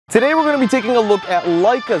Today we're going to be taking a look at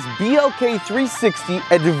Leica's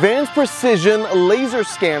BLK360 Advanced Precision Laser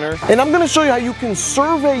Scanner, and I'm going to show you how you can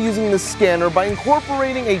survey using this scanner by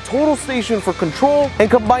incorporating a total station for control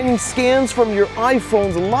and combining scans from your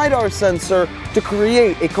iPhone's LiDAR sensor to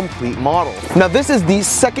create a complete model. Now this is the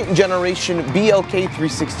second generation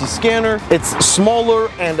BLK360 scanner. It's smaller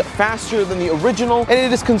and faster than the original, and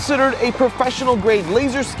it is considered a professional grade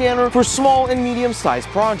laser scanner for small and medium sized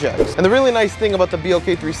projects. And the really nice thing about the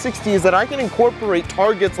BLK360 is that I can incorporate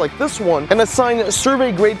targets like this one and assign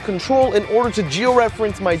survey grade control in order to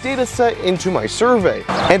georeference my data set into my survey.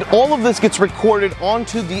 And all of this gets recorded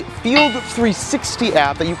onto the Field 360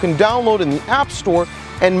 app that you can download in the App Store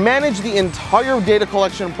and manage the entire data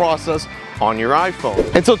collection process on your iPhone.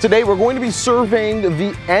 And so today we're going to be surveying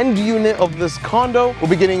the end unit of this condo. We'll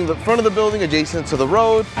be getting the front of the building adjacent to the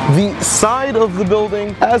road, the side of the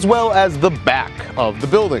building, as well as the back of the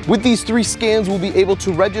building. With these three scans, we'll be able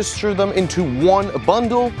to register them into one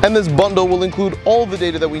bundle, and this bundle will include all the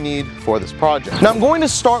data that we need for this project. Now I'm going to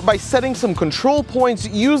start by setting some control points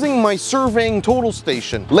using my surveying total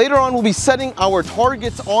station. Later on, we'll be setting our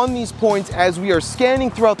targets on these points as we are scanning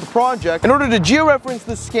throughout the project in order to georeference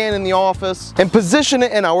the scan in the office and position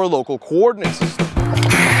it in our local coordinate system.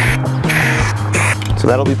 So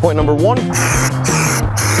that'll be point number 1.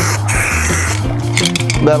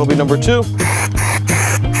 That'll be number 2.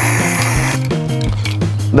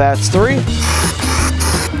 That's 3.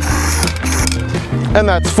 And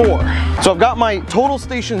that's 4. So I've got my total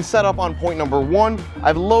station set up on point number 1.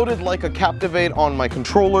 I've loaded Leica Captivate on my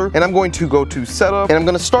controller, and I'm going to go to setup, and I'm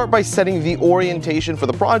going to start by setting the orientation for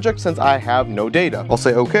the project since I have no data. I'll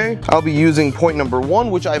say okay. I'll be using point number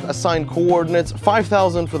 1, which I've assigned coordinates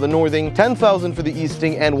 5,000 for the northing, 10,000 for the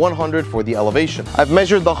easting, and 100 for the elevation. I've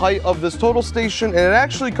measured the height of this total station, and it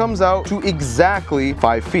actually comes out to exactly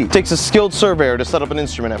 5 feet. It takes a skilled surveyor to set up an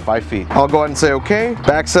instrument at 5 feet. I'll go ahead and say okay.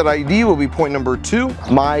 Backset ID will be point number 2.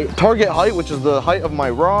 My target height, which is the height of my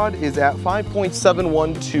rod, is at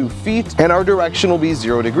 5.712 feet, and our direction will be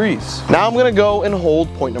 0 degrees. Now I'm gonna go and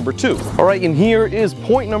hold point number 2. All right, and here is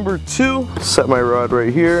point number 2. Set my rod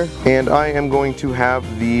right here, and I am going to have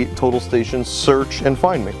the total station search and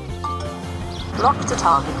find me. Lock to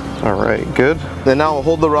target. All right, good. Then now I'll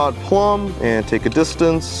hold the rod plumb and take a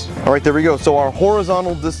distance. All right, there we go. So our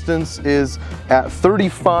horizontal distance is at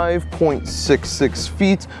 35.66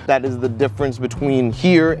 feet. That is the difference between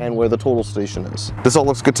here and where the total station is. This all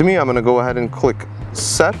looks good to me. I'm gonna go ahead and click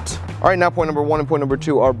set. All right, now point number 1 and point number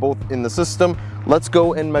 2 are both in the system. Let's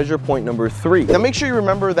go and measure point number 3. Now make sure you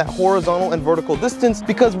remember that horizontal and vertical distance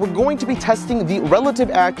because we're going to be testing the relative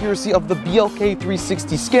accuracy of the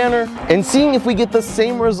BLK360 scanner and seeing if we get the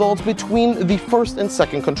same results between the first and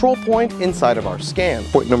second control point inside of our scan.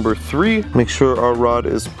 Point number 3, make sure our rod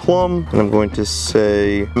is plumb, and I'm going to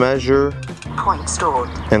say measure. Point stored.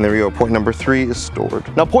 And there we go, point number 3 is stored.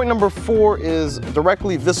 Now point number 4 is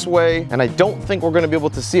directly this way, and I don't think we're going to be able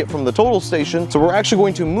to see it from the total station, so we're actually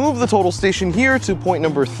going to move the total station here to point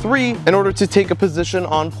number 3 in order to take a position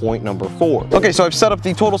on point number 4. Okay, so I've set up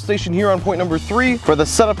the total station here on point number 3. For the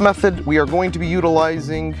setup method, we are going to be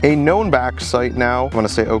utilizing a known backsite now. I'm going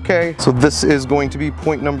to say okay. So this is going to be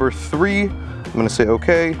point number 3. I'm going to say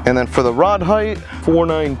okay. And then for the rod height,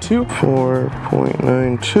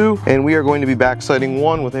 4.92, and we are going to be backsighting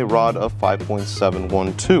 1 with a rod of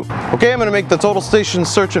 5.712. Okay, I'm going to make the total station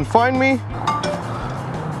search and find me.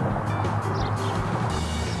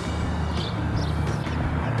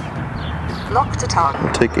 Lock to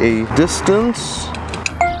target. Take a distance.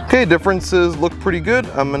 Okay, differences look pretty good.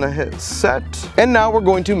 I'm gonna hit set. And now we're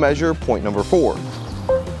going to measure point number 4.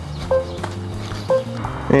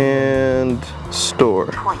 And store.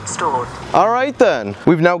 Point stored. All right then,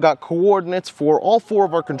 we've now got coordinates for all 4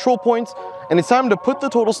 of our control points, and it's time to put the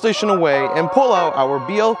total station away and pull out our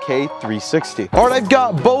BLK360. All right, I've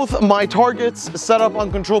got both my targets set up on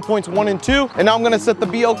control points 1 and 2, and now I'm gonna set the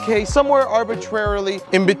BLK somewhere arbitrarily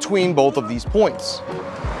in between both of these points.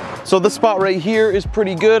 So this spot right here is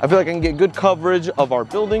pretty good. I feel like I can get good coverage of our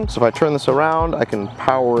building. So if I turn this around, I can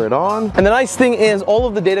power it on. And the nice thing is all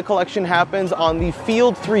of the data collection happens on the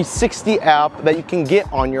Field 360 app that you can get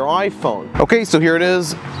on your iPhone. Okay, so here it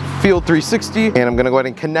is, Field 360, and I'm gonna go ahead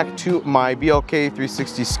and connect to my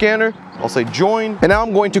BLK360 scanner. I'll say join, and now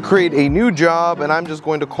I'm going to create a new job, and I'm just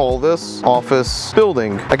going to call this office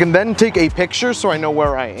building. I can then take a picture so I know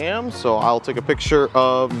where I am. So I'll take a picture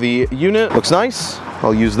of the unit. Looks nice.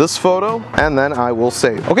 I'll use this photo, and then I will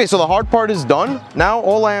save. Okay, so the hard part is done. Now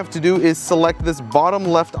all I have to do is select this bottom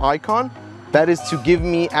left icon, That is to give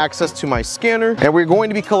me access to my scanner. And we're going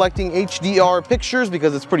to be collecting HDR pictures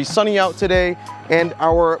because it's pretty sunny out today. And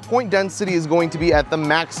our point density is going to be at the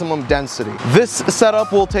maximum density. This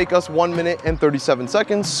setup will take us 1 minute and 37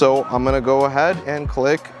 seconds. So I'm gonna go ahead and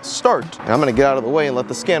click start. And I'm gonna get out of the way and let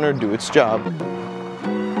the scanner do its job.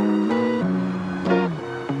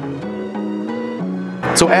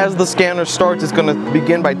 So as the scanner starts, it's gonna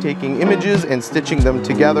begin by taking images and stitching them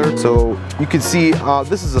together. So you can see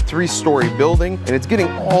this is a 3-story building and it's getting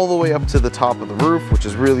all the way up to the top of the roof, which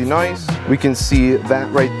is really nice. We can see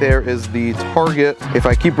that right there is the target. If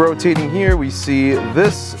I keep rotating here, we see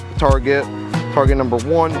this target number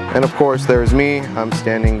 1, and of course there's me. I'm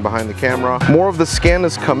standing behind the camera. More of the scan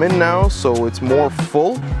has come in now, so it's more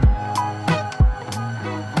full.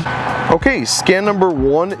 Okay, scan number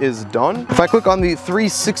 1 is done. If I click on the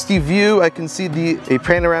 360 view, I can see a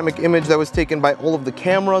panoramic image that was taken by all of the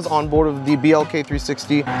cameras on board of the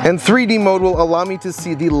BLK360. And 3D mode will allow me to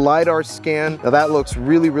see the LiDAR scan. Now that looks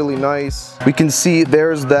really, really nice. We can see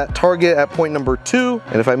there's that target at point number 2.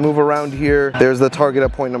 And if I move around here, there's the target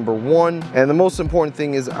at point number 1. And the most important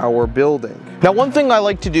thing is our building. Now, one thing I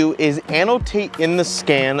like to do is annotate in the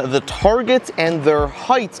scan the targets and their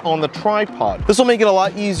heights on the tripod. This will make it a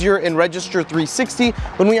lot easier in Register 360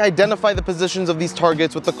 when we identify the positions of these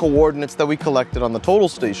targets with the coordinates that we collected on the total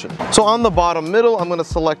station. So on the bottom middle, I'm going to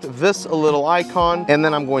select this little icon, and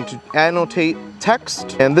then I'm going to annotate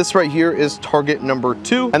text, and this right here is target number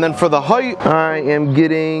 2. And then for the height, I am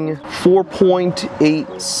getting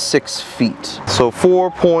 4.86 feet. So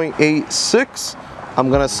 4.86. I'm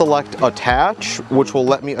gonna select attach, which will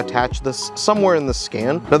let me attach this somewhere in the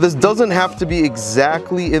scan. Now this doesn't have to be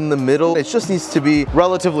exactly in the middle, it just needs to be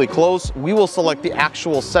relatively close. We will select the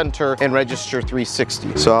actual center and Register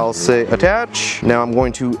 360. So I'll say attach. Now I'm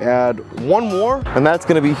going to add one more, and that's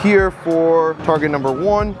gonna be here for target number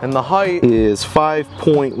 1, and the height is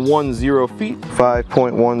 5.10 feet,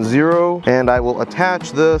 5.10, and I will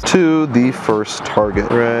attach this to the first target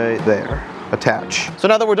right there. Attach. So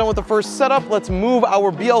now that we're done with the first setup, let's move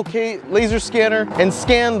our BLK laser scanner and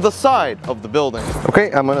scan the side of the building.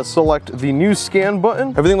 Okay, I'm gonna select the new scan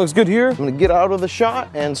button. Everything looks good here. I'm gonna get out of the shot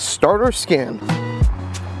and start our scan.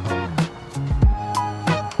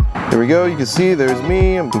 Here we go, you can see there's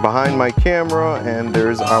me, I'm behind my camera, and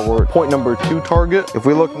there's our point number 2 target. If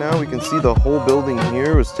we look now, we can see the whole building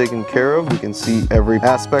here is taken care of. We can see every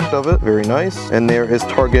aspect of it, very nice. And there is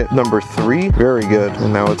target number 3, very good.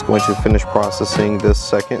 And now it's going to finish processing this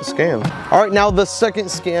second scan. All right, now the second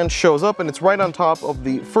scan shows up and it's right on top of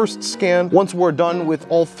the first scan. Once we're done with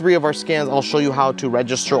all 3 of our scans, I'll show you how to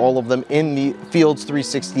register all of them in the Fields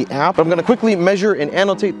 360 app. I'm gonna quickly measure and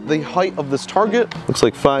annotate the height of this target. Looks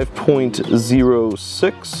like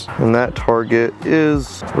 5.06, and that target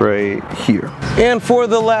is right here. And for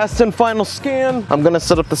the last and final scan, I'm gonna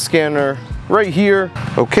set up the scanner right here.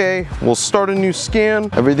 Okay, we'll start a new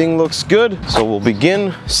scan. Everything looks good, so we'll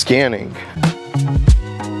begin scanning.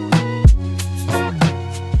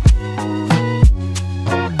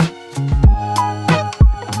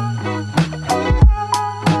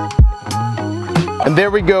 And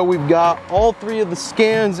there we go, we've got all 3 of the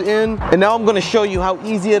scans in, and now I'm gonna show you how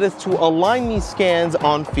easy it is to align these scans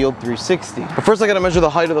on Field 360. But first I gotta measure the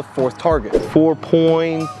height of the 4th target.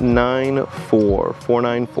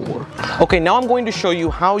 4.94. Okay, now I'm going to show you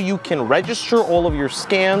how you can register all of your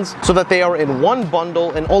scans so that they are in one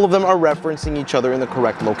bundle and all of them are referencing each other in the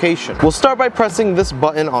correct location. We'll start by pressing this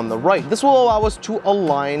button on the right. This will allow us to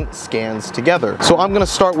align scans together. So I'm gonna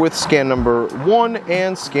start with scan number 1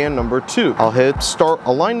 and scan number 2. I'll hit start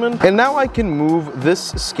alignment, and now I can move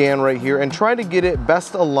this scan right here and try to get it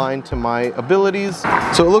best aligned to my abilities.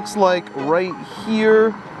 So it looks like right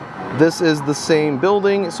here, this is the same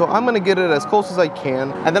building, so I'm going to get it as close as I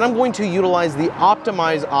can, and then I'm going to utilize the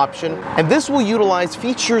optimize option, and this will utilize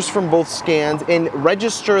features from both scans and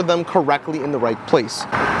register them correctly in the right place.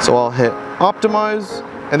 So I'll hit optimize,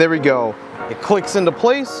 and there we go. It clicks into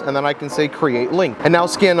place, and then I can say create link. And now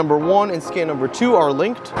scan number 1 and scan number 2 are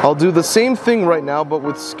linked. I'll do the same thing right now, but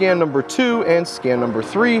with scan number 2 and scan number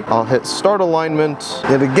 3. I'll hit start alignment,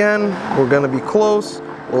 and again, we're gonna be close.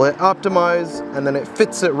 We'll hit optimize, and then it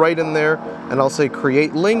fits it right in there, and I'll say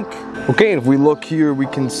create link. Okay, if we look here, we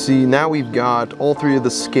can see now we've got all 3 of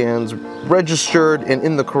the scans registered and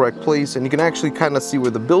in the correct place, and you can actually kind of see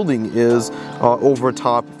where the building is over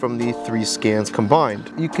top from the 3 scans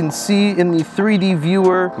combined. You can see in the 3D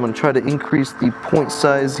viewer, I'm going to try to increase the point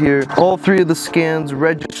size here, all 3 of the scans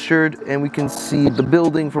registered, and we can see the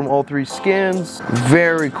building from all 3 scans.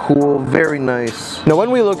 Very cool, very nice. Now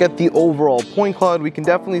when we look at the overall point cloud, we can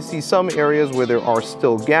definitely definitely see some areas where there are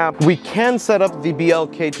still gaps. We can set up the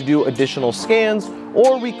BLK to do additional scans,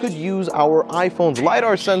 or we could use our iPhone's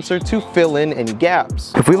LiDAR sensor to fill in any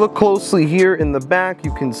gaps. If we look closely here in the back,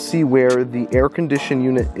 you can see where the air condition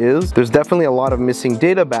unit is. There's definitely a lot of missing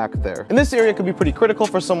data back there. And this area could be pretty critical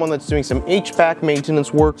for someone that's doing some HVAC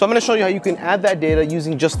maintenance work. So I'm gonna show you how you can add that data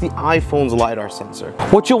using just the iPhone's LiDAR sensor.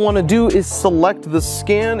 What you'll wanna do is select the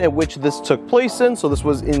scan at which this took place in. So this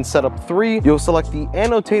was in setup 3. You'll select the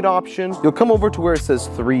annotate option. You'll come over to where it says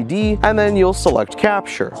 3D, and then you'll select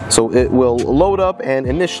capture. So it will load up and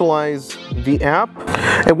initialize the app.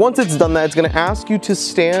 And once it's done that, it's going to ask you to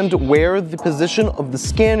stand where the position of the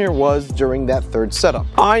scanner was during that third setup.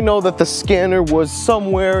 I know that the scanner was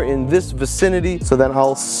somewhere in this vicinity, so then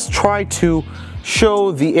I'll try to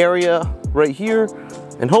show the area right here,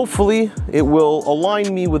 and hopefully it will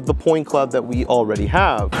align me with the point cloud that we already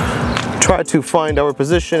have. Try to find our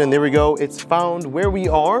position, and there we go, it's found where we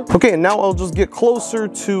are. Okay, and now I'll just get closer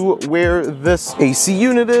to where this AC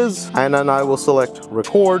unit is, and then I will select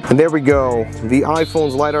record, and there we go. The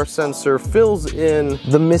iPhone's LiDAR sensor fills in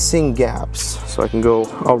the missing gaps. So I can go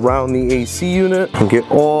around the AC unit and get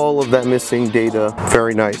all of that missing data.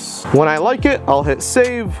 Very nice. When I like it, I'll hit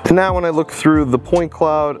save. Now when I look through the point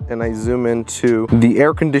cloud and I zoom into the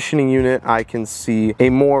air conditioning unit, I can see a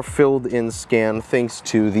more filled in scan thanks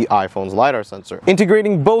to the iPhone's LiDAR sensor.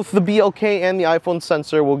 Integrating both the BLK and the iPhone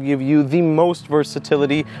sensor will give you the most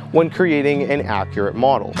versatility when creating an accurate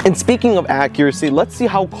model. And speaking of accuracy, let's see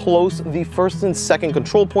how close the first and second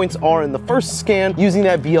control points are in the first scan using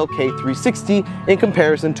that BLK360 in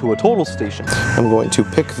comparison to a total station. I'm going to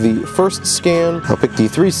pick the first scan. I'll pick the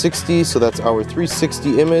 360, so that's our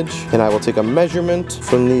 360 image, and I will take a measurement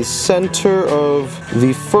from the center of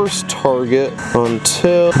the first target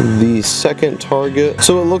until the second target.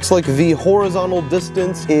 So it looks like the horizontal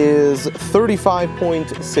distance is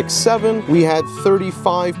 35.67. We had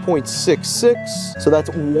 35.66, so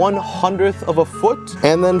that's 1/100th of a foot.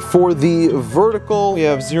 And then for the vertical, we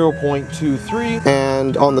have 0.23,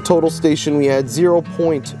 and on the total station, we had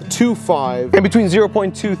 0.25. And between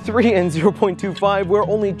 0.23 and 0.25, we're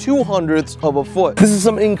only 2/100ths of a foot. This is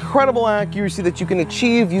some incredible accuracy that you can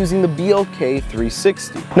achieve using the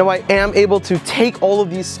BLK360. Now, I am able to take all of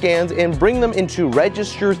these scans and bring them into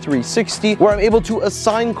Register 360, where I'm able to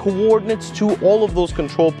assign coordinates to all of those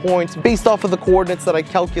control points based off of the coordinates that I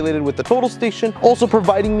calculated with the total station, also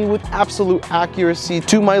providing me with absolute accuracy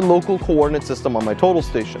to my local coordinate system on my total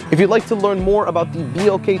station. If you'd like to learn more about the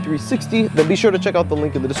BLK360, then be sure to check out the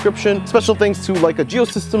link in the description. Special thanks to Leica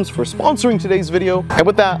Geosystems for sponsoring today's video. And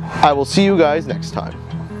with that, I will see you guys next time.